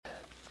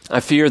I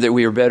fear that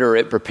we are better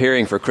at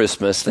preparing for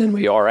Christmas than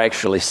we are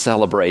actually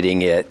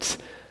celebrating it.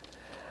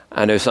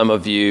 I know some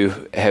of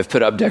you have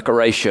put up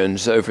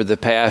decorations over the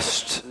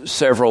past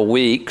several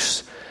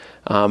weeks,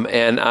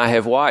 and I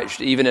have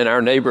watched, even in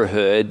our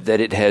neighborhood, that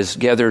it has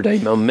gathered a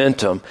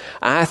momentum.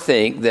 I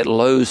think that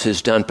Lowe's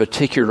has done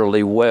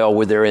particularly well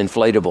with their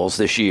inflatables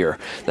this year.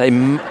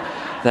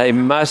 They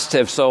must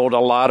have sold a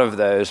lot of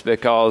those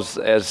because,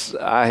 as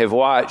I have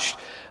watched,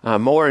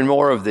 more and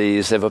more of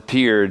these have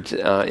appeared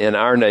in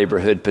our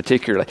neighborhood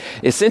particularly.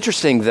 It's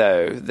interesting,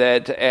 though,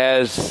 that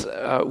as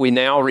we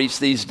now reach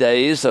these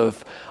days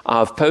of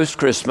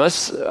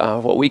post-Christmas,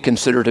 what we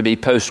consider to be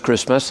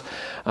post-Christmas,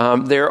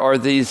 there are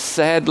these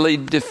sadly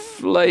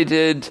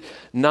deflated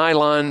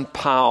nylon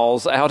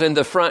piles out in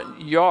the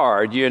front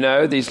yard,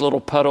 these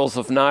little puddles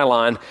of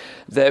nylon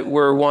that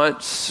were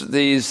once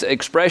these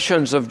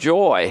expressions of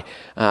joy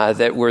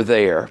that were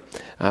there.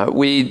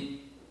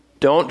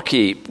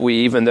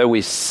 Even though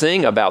we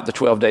sing about the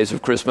 12 days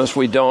of Christmas,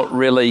 we don't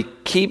really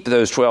keep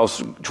those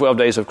 12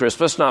 days of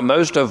Christmas, not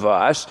most of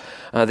us.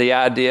 The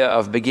idea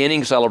of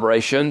beginning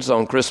celebrations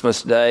on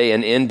Christmas Day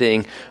and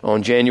ending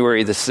on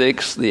January the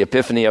 6th, the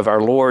Epiphany of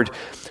our Lord,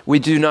 we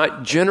do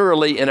not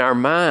generally in our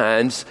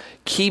minds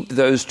keep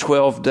those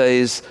 12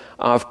 days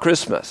of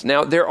Christmas.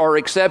 Now, there are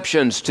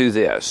exceptions to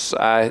this.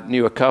 I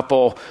knew a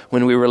couple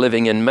when we were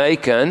living in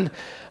Macon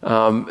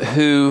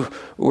who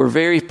were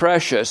very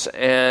precious,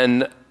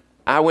 and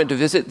I went to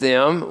visit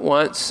them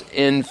once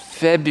in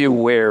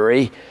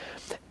February,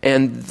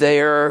 and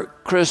their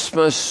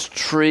Christmas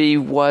tree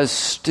was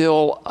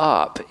still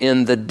up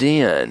in the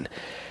den.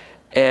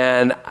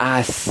 And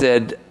I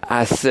said,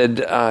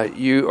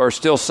 you are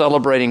still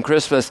celebrating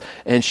Christmas?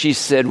 And she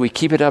said, we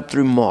keep it up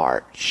through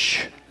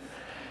March.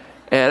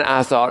 And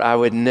I thought I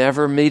would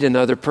never meet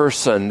another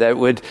person that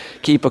would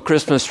keep a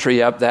Christmas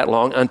tree up that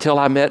long until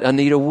I met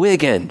Anita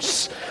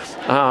Wiggins.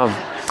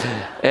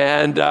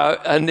 And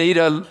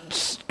Anita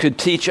could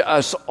teach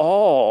us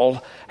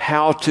all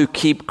how to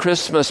keep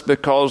Christmas,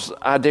 because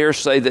I dare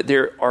say that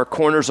there are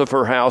corners of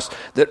her house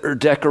that are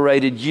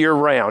decorated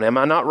year-round. Am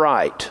I not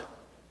right?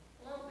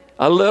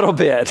 A little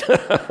bit.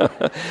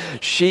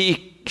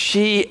 She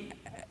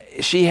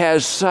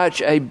has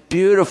such a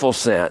beautiful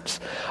sense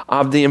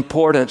of the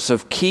importance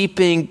of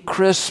keeping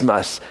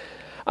Christmas.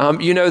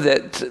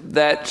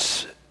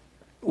 That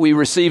we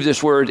receive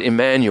this word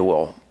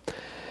Emmanuel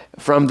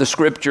from the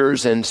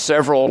scriptures in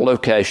several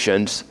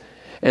locations,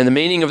 and the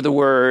meaning of the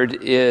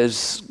word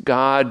is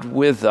God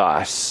with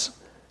us.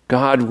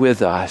 God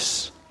with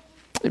us.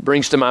 It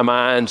brings to my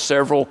mind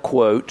several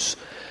quotes.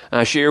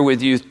 I share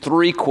with you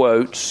 3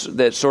 quotes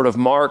that sort of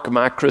mark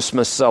my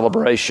Christmas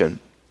celebration.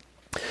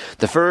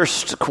 The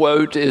first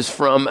quote is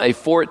from a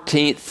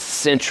 14th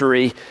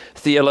century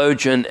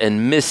theologian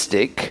and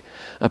mystic,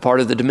 a part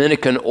of the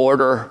Dominican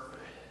order.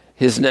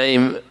 His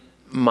name,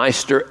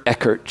 Meister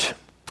Eckhart.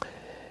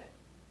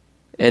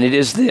 And it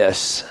is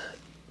this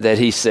that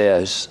he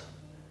says: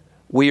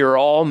 we are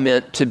all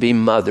meant to be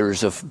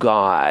mothers of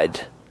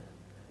God,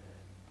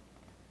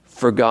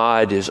 for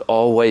God is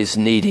always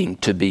needing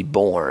to be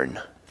born.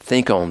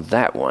 Think on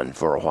that one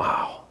for a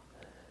while.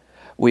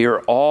 We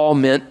are all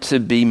meant to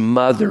be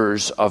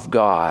mothers of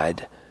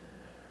God,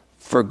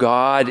 for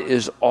God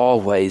is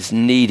always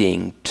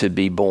needing to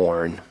be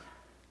born.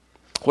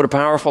 What a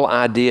powerful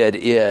idea it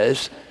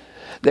is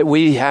that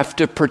we have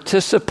to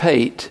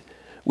participate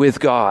with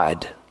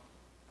God.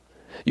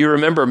 You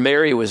remember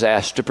Mary was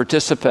asked to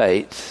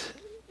participate.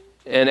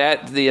 And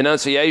at the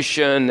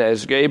Annunciation,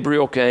 as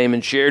Gabriel came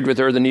and shared with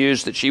her the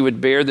news that she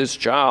would bear this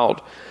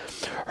child,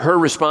 her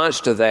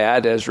response to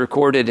that, as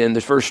recorded in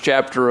the first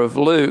chapter of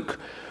Luke,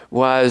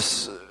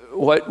 was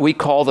what we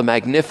call the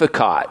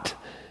Magnificat.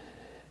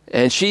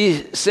 And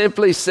she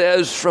simply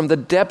says from the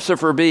depths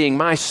of her being,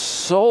 my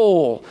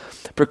soul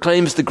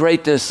proclaims the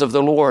greatness of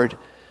the Lord,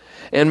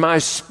 and my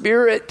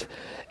spirit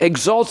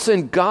exalts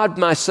in God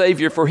my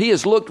Savior, for he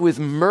has looked with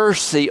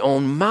mercy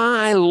on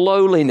my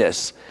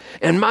lowliness,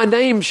 and my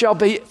name shall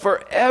be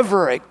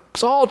forever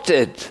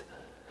exalted.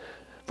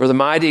 For the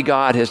mighty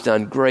God has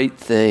done great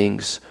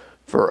things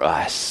for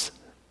us.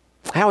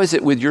 How is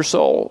it with your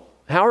soul?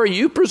 How are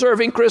you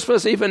preserving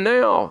Christmas even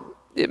now?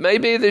 It may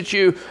be that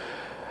you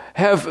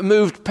have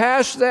moved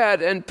past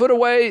that and put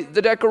away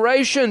the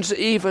decorations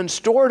even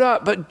stored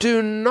up, but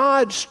do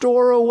not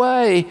store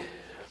away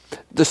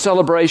the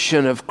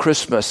celebration of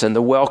Christmas and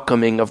the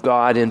welcoming of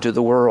God into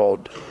the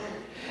world.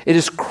 It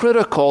is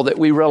critical that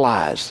we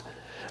realize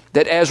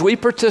that as we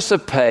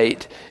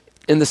participate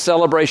in the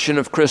celebration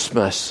of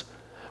Christmas,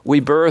 we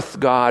birth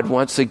God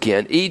once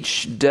again.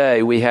 Each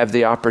day we have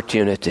the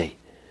opportunity.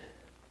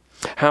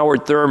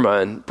 Howard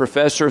Thurman,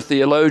 professor,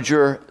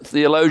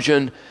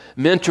 theologian,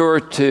 mentor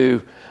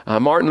to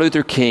Martin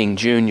Luther King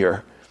Jr.,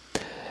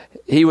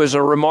 he was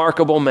a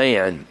remarkable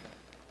man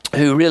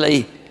who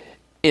really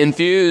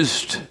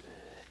infused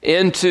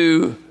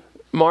into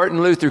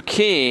Martin Luther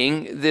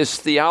King this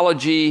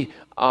theology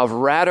of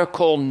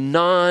radical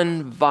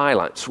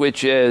nonviolence,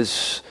 which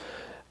is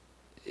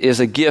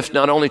a gift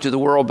not only to the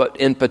world, but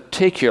in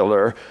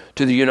particular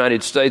to the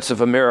United States of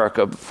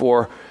America,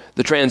 for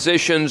the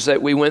transitions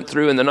that we went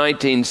through in the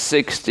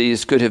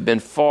 1960s could have been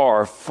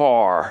far,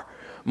 far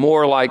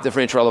more like the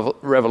French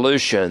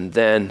Revolution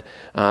than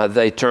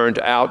they turned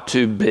out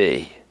to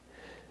be.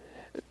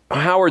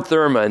 Howard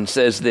Thurman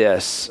says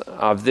this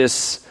of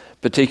this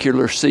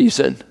particular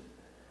season: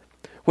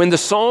 when the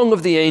song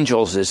of the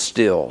angels is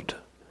stilled,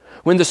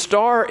 when the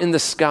star in the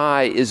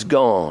sky is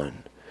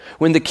gone,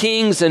 when the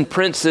kings and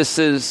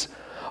princesses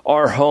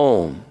are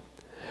home,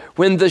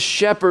 when the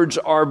shepherds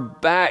are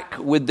back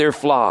with their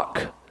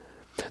flock,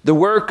 the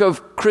work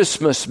of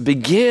Christmas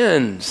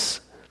begins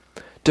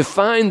to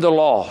find the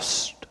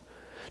lost,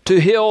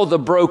 to heal the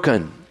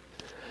broken,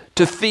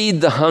 to feed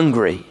the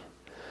hungry,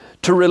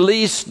 to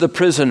release the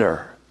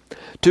prisoner,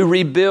 to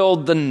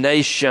rebuild the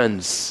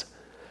nations,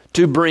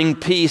 to bring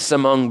peace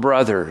among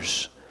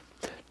brothers,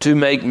 to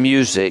make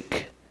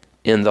music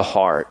in the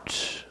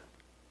heart.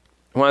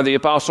 Why, the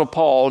Apostle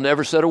Paul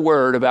never said a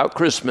word about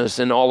Christmas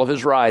in all of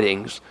his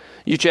writings.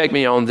 You check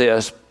me on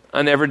this.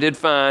 I never did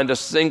find a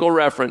single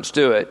reference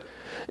to it.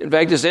 In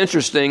fact, it's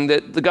interesting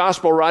that the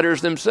gospel writers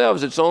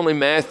themselves, it's only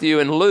Matthew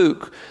and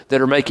Luke that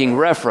are making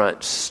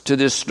reference to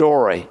this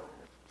story.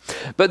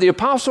 But the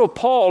Apostle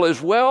Paul,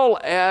 as well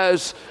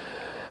as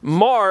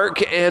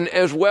Mark and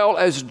as well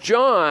as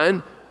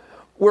John,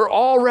 were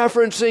all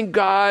referencing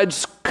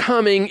God's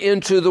coming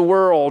into the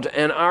world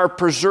and our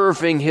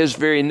preserving his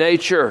very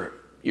nature.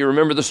 You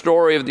remember the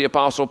story of the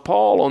Apostle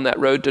Paul on that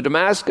road to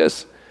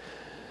Damascus.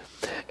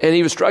 And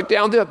he was struck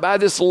down by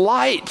this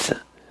light,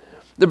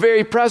 the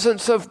very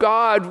presence of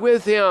God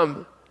with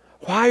him.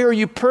 Why are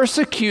you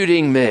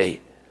persecuting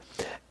me?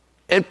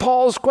 And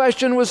Paul's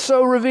question was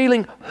so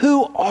revealing.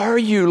 Who are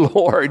you,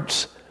 Lord?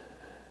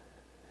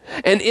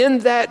 And in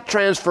that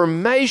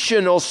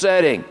transformational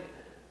setting,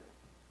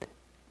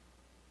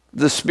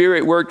 the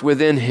Spirit worked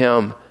within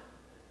him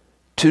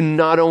to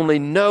not only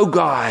know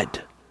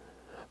God,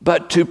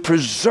 but to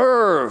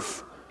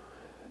preserve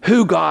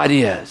who God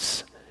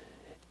is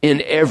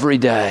in every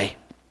day.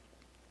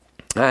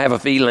 I have a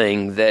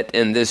feeling that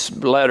in this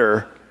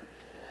letter,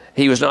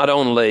 he was not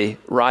only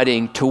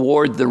writing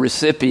toward the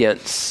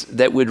recipients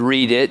that would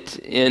read it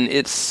in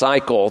its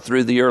cycle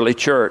through the early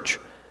church,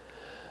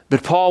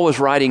 but Paul was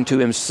writing to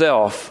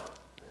himself.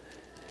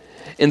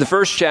 In the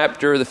first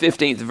chapter, the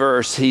 15th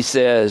verse, he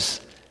says,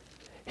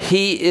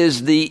 "He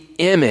is the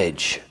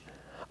image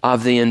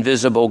of the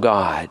invisible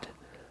God,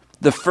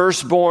 the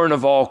firstborn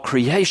of all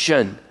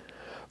creation.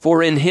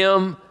 For in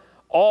him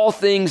all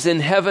things in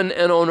heaven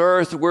and on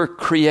earth were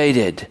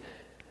created,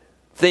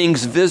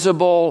 things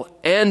visible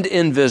and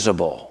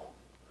invisible,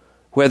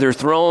 whether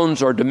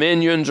thrones or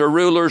dominions or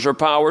rulers or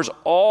powers,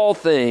 all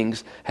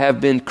things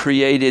have been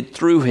created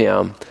through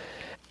him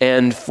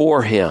and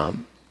for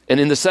him." And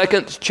in the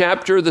second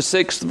chapter, the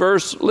 6th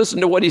verse,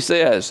 listen to what he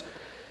says.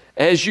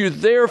 "As you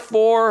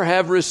therefore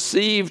have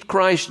received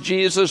Christ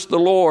Jesus the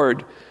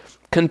Lord,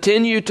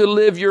 continue to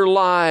live your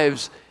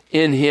lives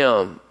in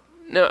him."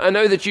 Now, I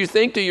know that you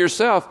think to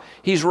yourself,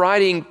 he's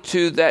writing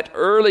to that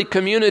early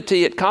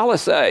community at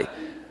Colossae.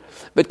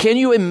 But can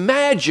you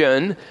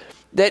imagine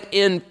that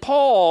in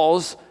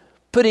Paul's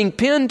putting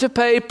pen to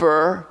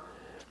paper,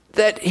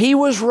 that he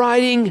was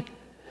writing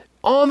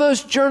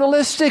almost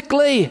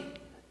journalistically,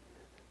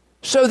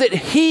 so that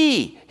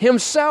he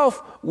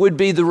himself would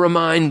be the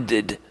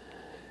reminded.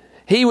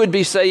 He would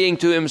be saying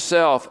to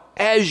himself,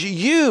 as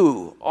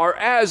you, or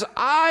as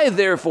I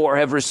therefore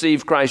have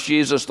received Christ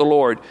Jesus the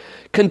Lord,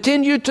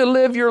 continue to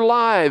live your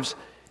lives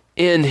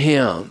in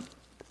him.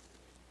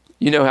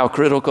 You know how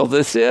critical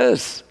this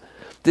is.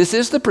 This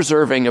is the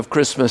preserving of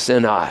Christmas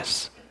in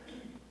us.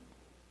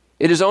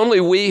 It is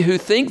only we who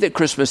think that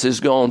Christmas is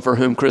gone for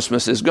whom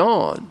Christmas is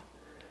gone.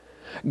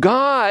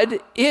 God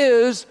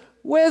is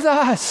with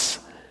us.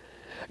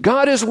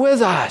 God is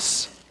with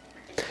us.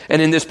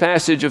 And in this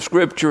passage of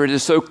Scripture, it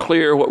is so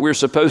clear what we're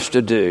supposed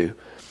to do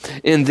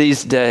in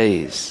these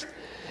days.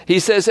 He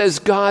says, as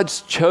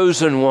God's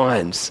chosen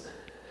ones,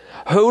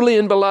 holy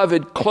and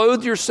beloved,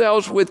 clothe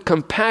yourselves with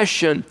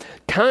compassion,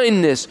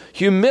 kindness,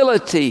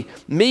 humility,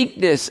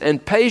 meekness,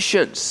 and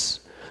patience.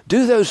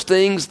 Do those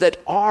things that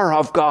are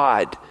of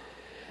God,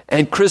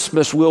 and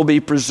Christmas will be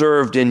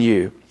preserved in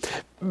you.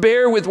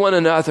 Bear with one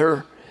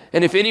another,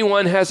 and if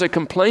anyone has a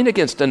complaint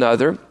against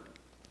another,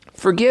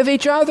 forgive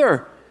each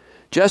other.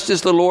 Just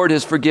as the Lord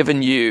has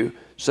forgiven you,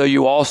 so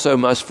you also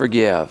must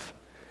forgive.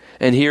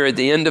 And here at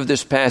the end of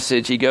this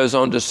passage, he goes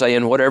on to say,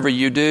 and whatever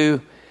you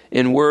do,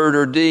 in word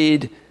or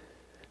deed,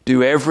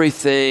 do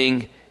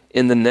everything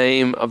in the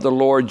name of the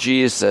Lord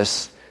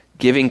Jesus,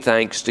 giving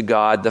thanks to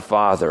God the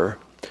Father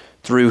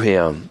through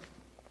him.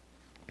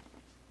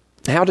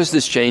 How does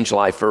this change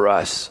life for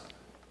us?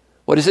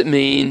 What does it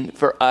mean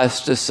for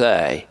us to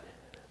say,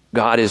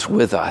 God is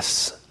with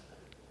us?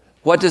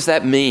 What does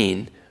that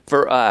mean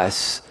for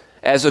us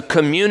as a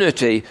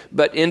community?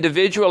 But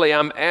individually,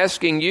 I'm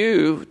asking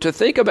you to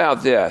think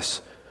about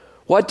this.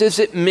 What does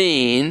it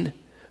mean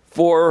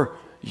for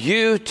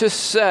you to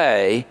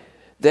say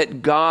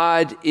that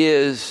God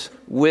is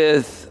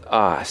with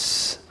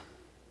us?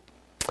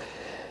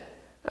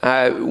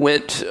 I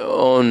went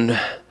on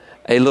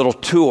a little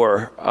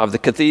tour of the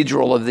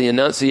Cathedral of the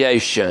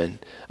Annunciation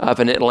up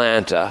in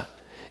Atlanta.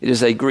 It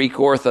is a Greek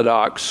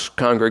Orthodox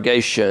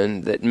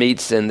congregation that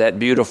meets in that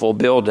beautiful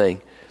building.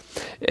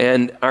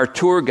 And our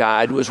tour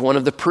guide was one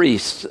of the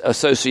priests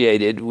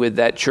associated with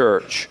that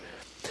church.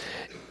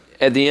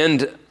 At the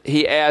end,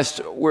 he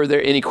asked, were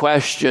there any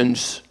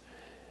questions?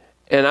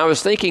 And I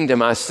was thinking to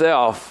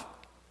myself,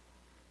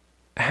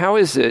 how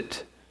is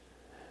it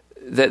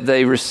that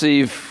they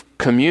receive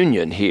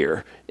communion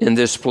here in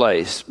this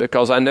place?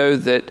 Because I know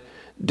that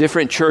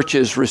different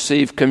churches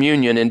receive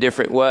communion in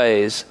different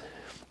ways.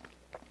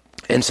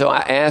 And so I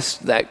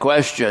asked that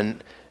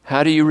question,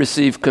 how do you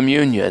receive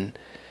communion?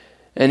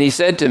 And he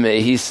said to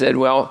me, he said,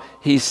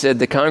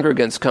 the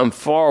congregants come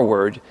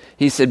forward.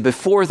 He said,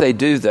 before they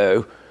do,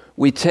 though,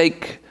 we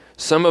take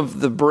some of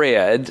the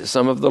bread,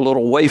 some of the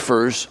little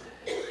wafers,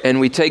 and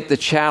we take the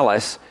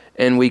chalice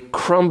and we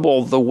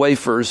crumble the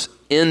wafers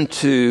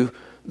into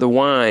the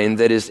wine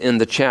that is in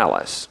the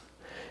chalice.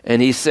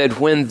 And he said,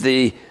 when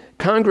the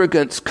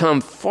congregants come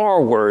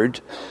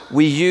forward,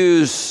 we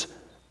use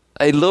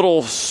a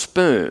little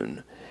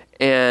spoon,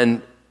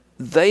 and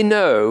they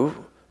know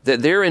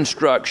that their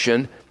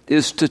instruction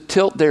is to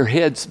tilt their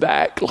heads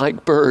back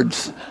like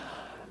birds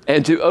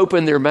and to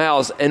open their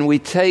mouths. And we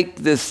take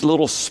this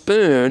little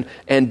spoon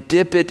and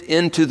dip it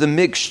into the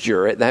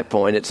mixture. At that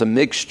point, it's a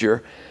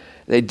mixture.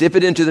 They dip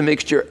it into the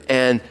mixture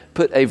and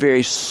put a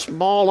very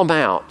small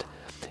amount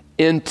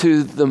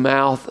into the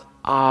mouth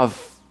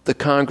of the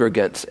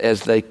congregants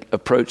as they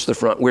approach the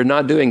front. We're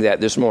not doing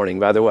that this morning,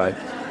 by the way.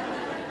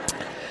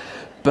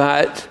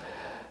 But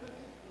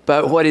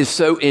what is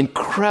so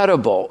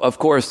incredible, of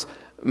course,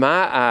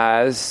 my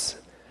eyes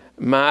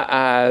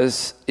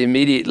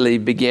immediately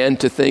began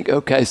to think,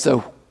 okay,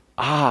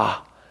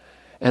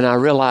 and I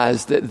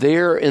realized that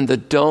there in the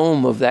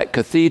dome of that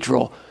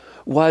cathedral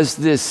was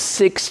this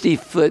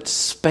 60-foot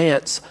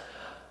span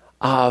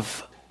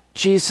of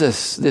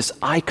Jesus, this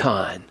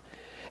icon.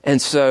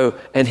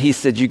 And he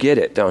said, you get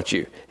it, don't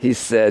you? He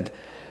said,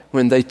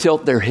 when they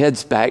tilt their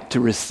heads back to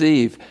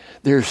receive,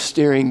 they're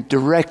staring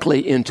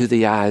directly into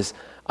the eyes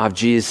of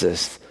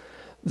Jesus,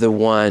 the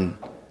one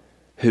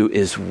who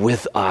is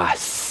with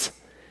us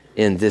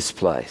in this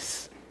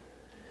place.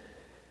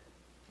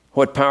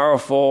 What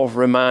powerful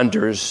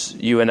reminders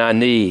you and I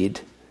need.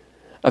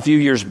 A few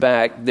years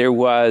back, there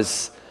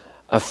was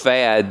a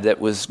fad that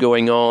was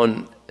going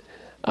on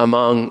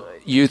among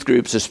youth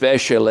groups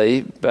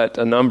especially, but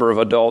a number of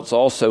adults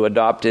also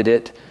adopted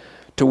it,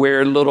 to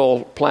wear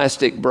little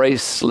plastic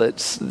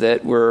bracelets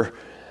that were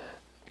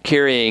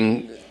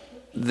carrying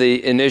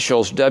the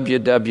initials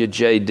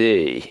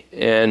WWJD.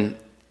 And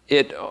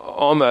it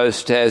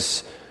almost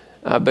has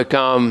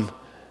become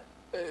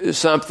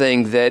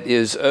something that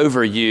is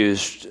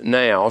overused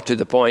now, to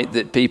the point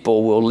that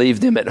people will leave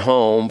them at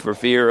home for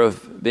fear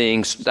of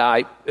being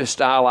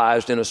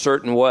stylized in a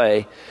certain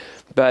way.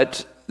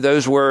 But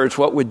those words,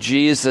 what would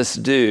Jesus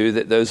do,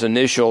 that those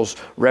initials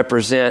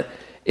represent,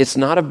 it's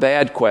not a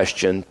bad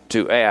question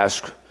to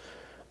ask,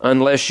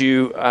 unless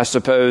you, I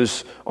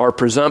suppose, are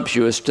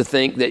presumptuous to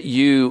think that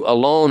you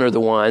alone are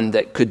the one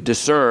that could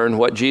discern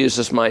what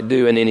Jesus might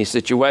do in any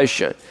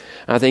situation.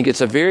 I think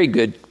it's a very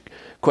good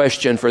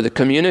question for the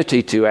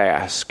community to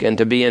ask and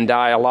to be in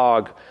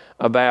dialogue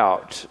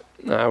about.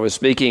 I was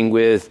speaking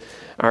with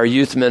our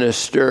youth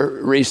minister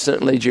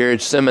recently, Jared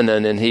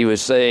Simonon, and he was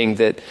saying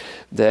that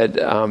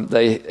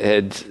they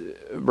had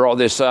brought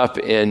this up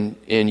in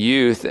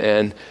youth,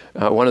 and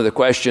one of the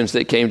questions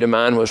that came to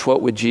mind was,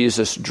 what would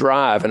Jesus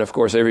drive? And of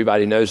course,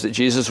 everybody knows that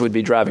Jesus would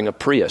be driving a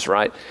Prius,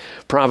 right?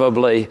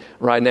 Probably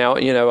right now,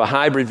 a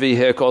hybrid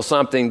vehicle,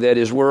 something that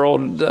is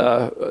world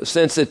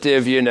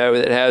sensitive,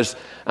 that has,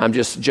 I'm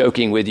just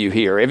joking with you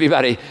here.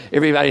 Everybody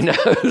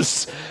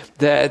knows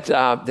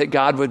that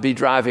God would be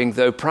driving,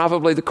 though,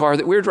 probably the car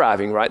that we're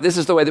driving, right? This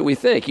is the way that we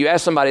think. You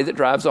ask somebody that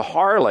drives a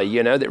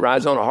Harley, that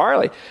rides on a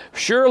Harley,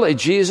 surely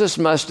Jesus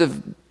must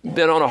have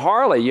been on a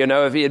Harley,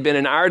 if he had been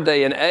in our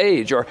day and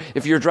age. Or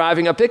if you're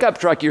driving a pickup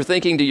truck, you're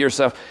thinking to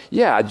yourself,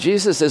 yeah,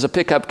 Jesus is a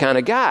pickup kind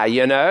of guy,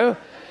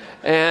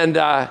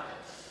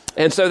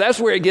 And so that's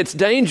where it gets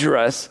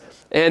dangerous,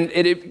 and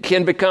it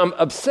can become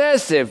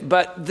obsessive.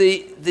 But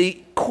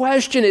the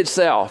question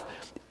itself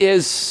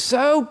is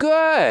so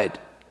good.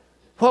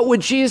 What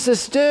would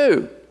Jesus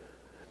do?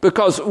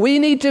 Because we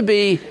need to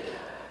be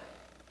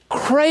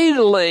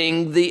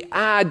cradling the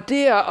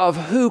idea of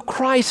who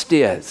Christ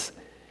is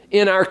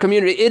in our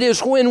community. It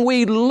is when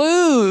we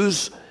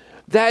lose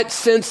that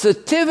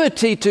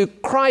sensitivity to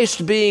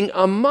Christ being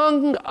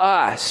among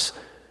us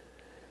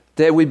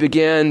that we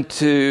begin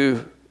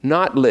to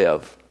not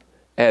live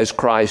as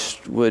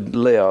Christ would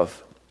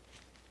live.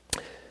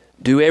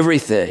 Do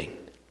everything,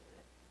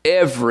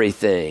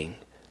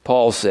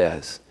 Paul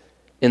says,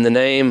 in the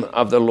name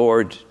of the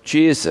Lord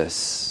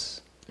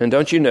Jesus. And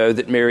don't you know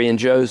that Mary and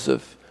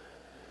Joseph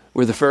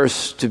were the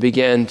first to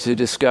begin to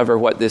discover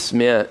what this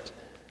meant?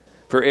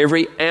 For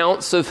every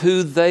ounce of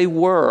who they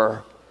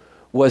were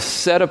was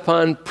set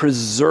upon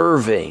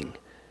preserving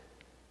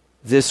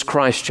this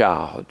Christ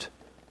child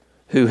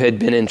who had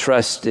been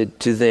entrusted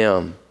to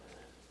them.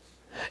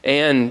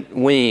 Anne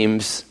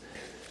Weems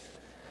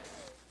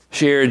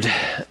shared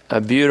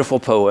a beautiful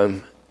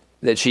poem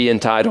that she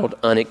entitled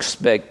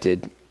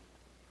Unexpected.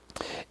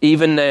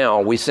 Even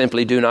now, we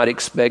simply do not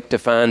expect to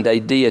find a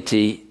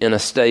deity in a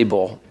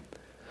stable.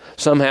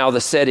 Somehow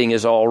the setting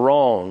is all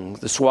wrong,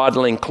 the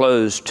swaddling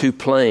clothes too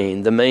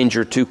plain, the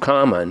manger too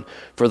common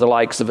for the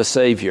likes of a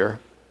Savior,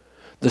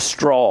 the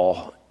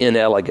straw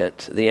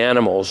inelegant, the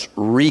animals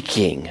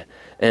reeking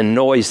and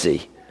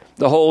noisy,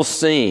 the whole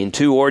scene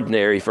too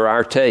ordinary for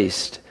our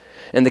taste,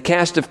 and the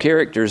cast of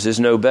characters is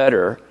no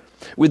better,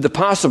 with the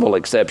possible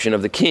exception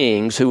of the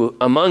kings, who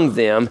among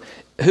them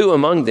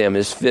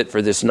is fit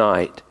for this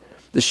night?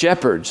 The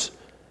shepherds,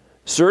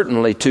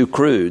 certainly too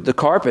crude, the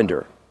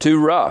carpenter,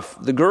 too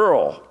rough, the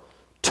girl,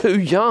 too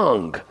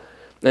young,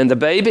 and the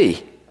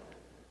baby.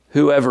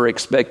 Whoever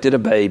expected a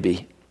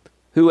baby?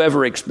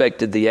 Whoever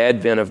expected the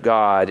advent of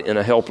God in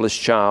a helpless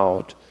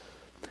child?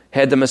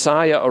 Had the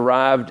Messiah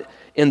arrived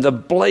in the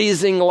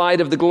blazing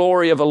light of the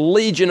glory of a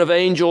legion of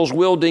angels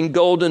wielding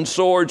golden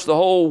swords, the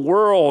whole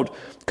world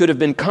could have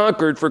been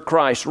conquered for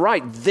Christ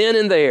right then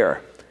and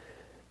there.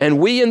 And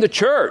we in the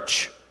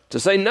church, to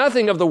say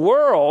nothing of the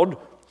world,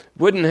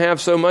 wouldn't have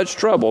so much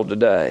trouble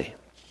today.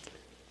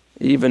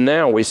 Even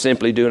now, we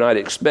simply do not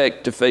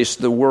expect to face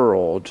the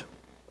world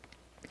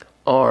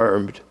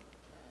armed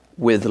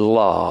with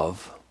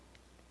love.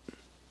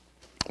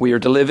 We are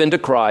to live into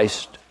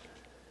Christ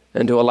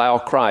and to allow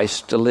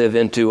Christ to live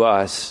into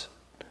us.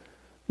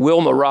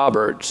 Wilma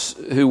Roberts,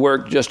 who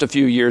worked just a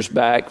few years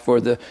back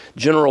for the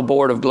General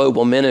Board of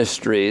Global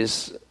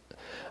Ministries,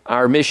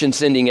 our mission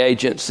sending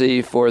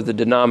agency for the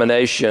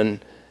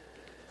denomination,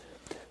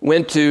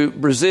 went to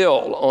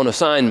Brazil on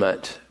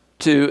assignment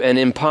to an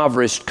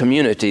impoverished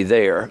community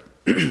there.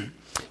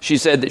 She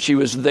said that she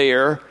was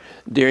there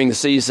during the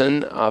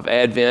season of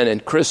Advent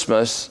and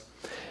Christmas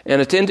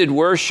and attended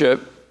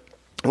worship,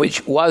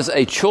 which was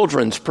a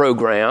children's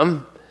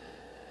program,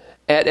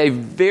 at a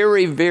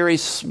very, very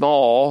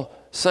small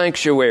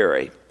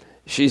sanctuary.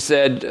 She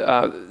said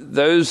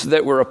those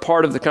that were a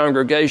part of the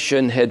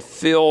congregation had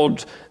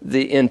filled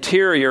the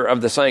interior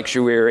of the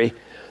sanctuary.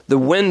 The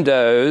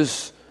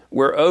windows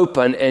were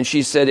open, and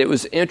she said it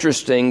was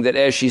interesting that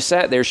as she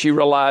sat there, she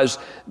realized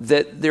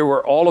that there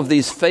were all of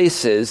these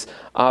faces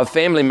of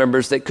family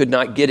members that could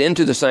not get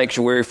into the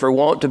sanctuary for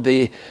want to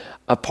be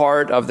a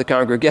part of the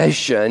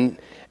congregation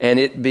and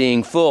it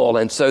being full.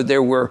 And so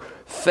there were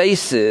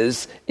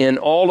faces in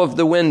all of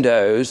the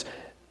windows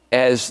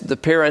as the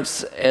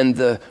parents and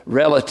the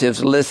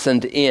relatives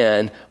listened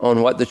in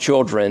on what the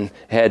children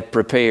had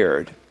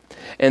prepared.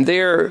 And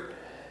there,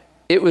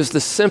 it was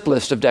the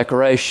simplest of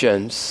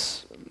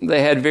decorations.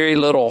 They had very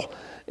little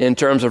in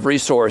terms of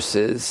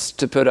resources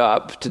to put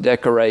up to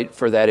decorate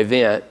for that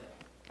event.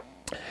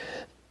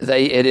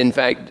 They had, in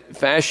fact,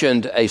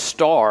 fashioned a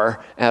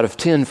star out of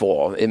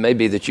tinfoil. It may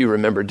be that you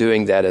remember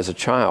doing that as a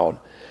child.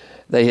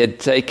 They had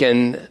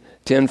taken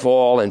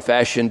tinfoil and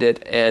fashioned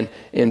it, and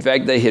in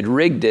fact, they had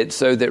rigged it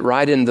so that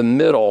right in the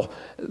middle,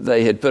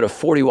 they had put a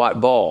 40-watt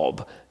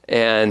bulb.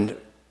 And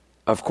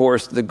of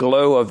course, the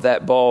glow of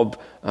that bulb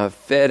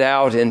fed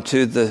out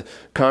into the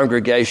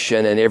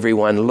congregation, and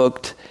everyone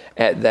looked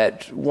at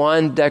that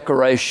one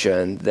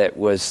decoration that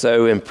was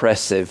so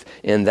impressive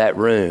in that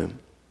room.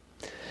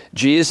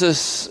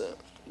 Jesus,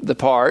 the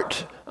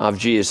part of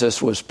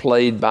Jesus, was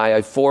played by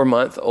a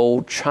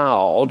 4-month-old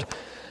child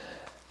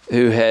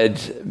who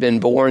had been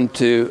born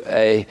to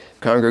a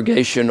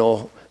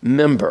congregational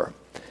member.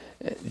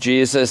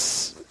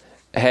 Jesus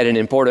had an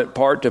important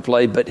part to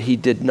play, but he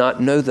did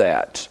not know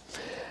that.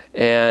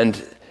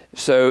 And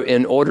so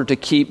in order to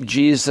keep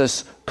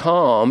Jesus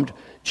calmed,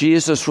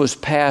 Jesus was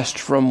passed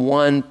from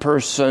one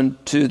person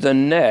to the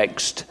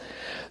next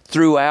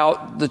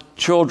throughout the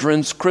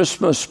children's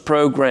Christmas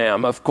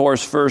program. Of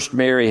course, first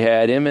Mary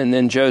had him and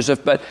then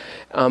Joseph, but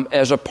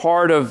as a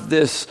part of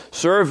this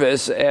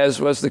service,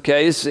 as was the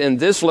case in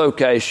this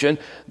location,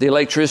 the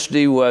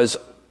electricity was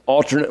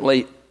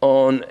alternately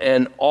on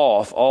and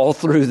off all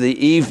through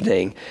the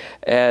evening,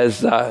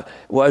 as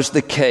was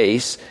the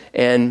case.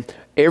 And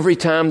every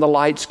time the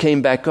lights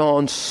came back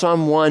on,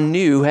 someone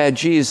new had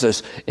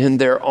Jesus in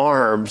their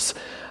arms.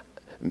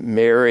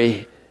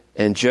 Mary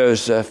and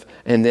Joseph,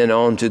 and then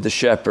on to the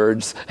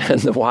shepherds and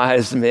the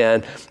wise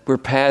men were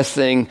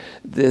passing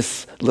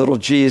this little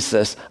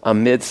Jesus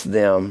amidst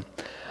them.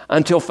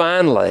 Until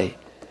finally,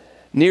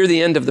 near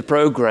the end of the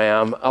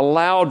program, a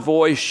loud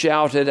voice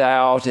shouted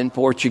out in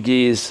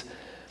Portuguese,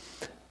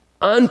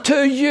 "Unto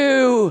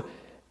you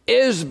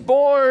is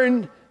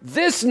born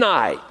this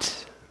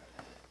night."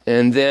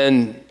 And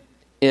then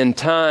in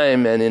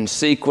time and in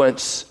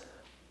sequence,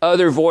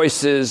 other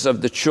voices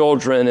of the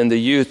children and the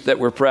youth that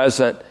were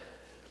present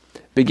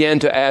began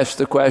to ask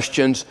the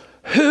questions,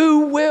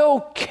 "Who will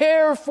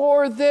care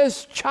for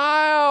this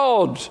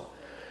child?"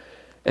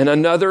 And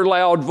another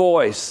loud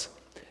voice,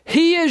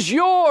 "He is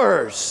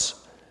yours."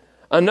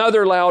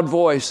 Another loud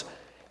voice,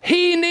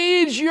 "He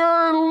needs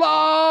your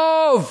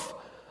love."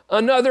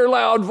 Another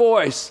loud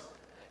voice,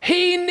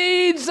 "He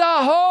needs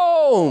a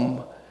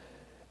home."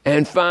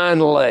 And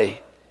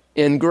finally,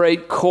 in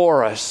great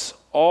chorus,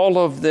 all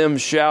of them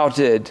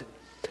shouted,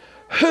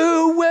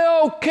 "Who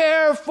will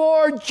care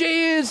for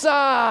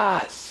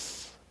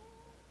Jesus?"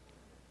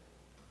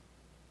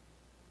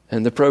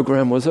 And the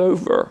program was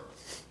over.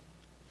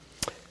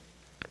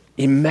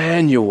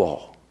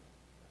 Emmanuel,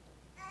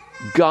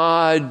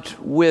 God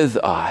with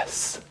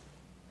us.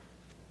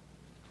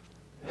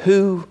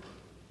 Who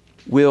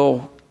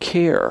will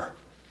care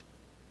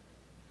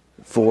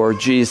for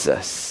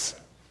Jesus?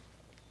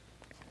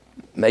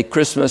 May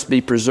Christmas be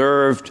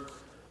preserved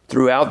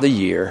throughout the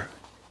year,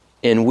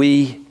 and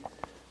we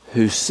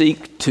who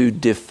seek to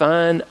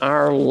define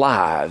our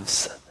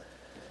lives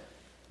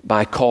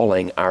by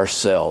calling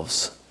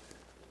ourselves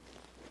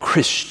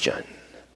Christian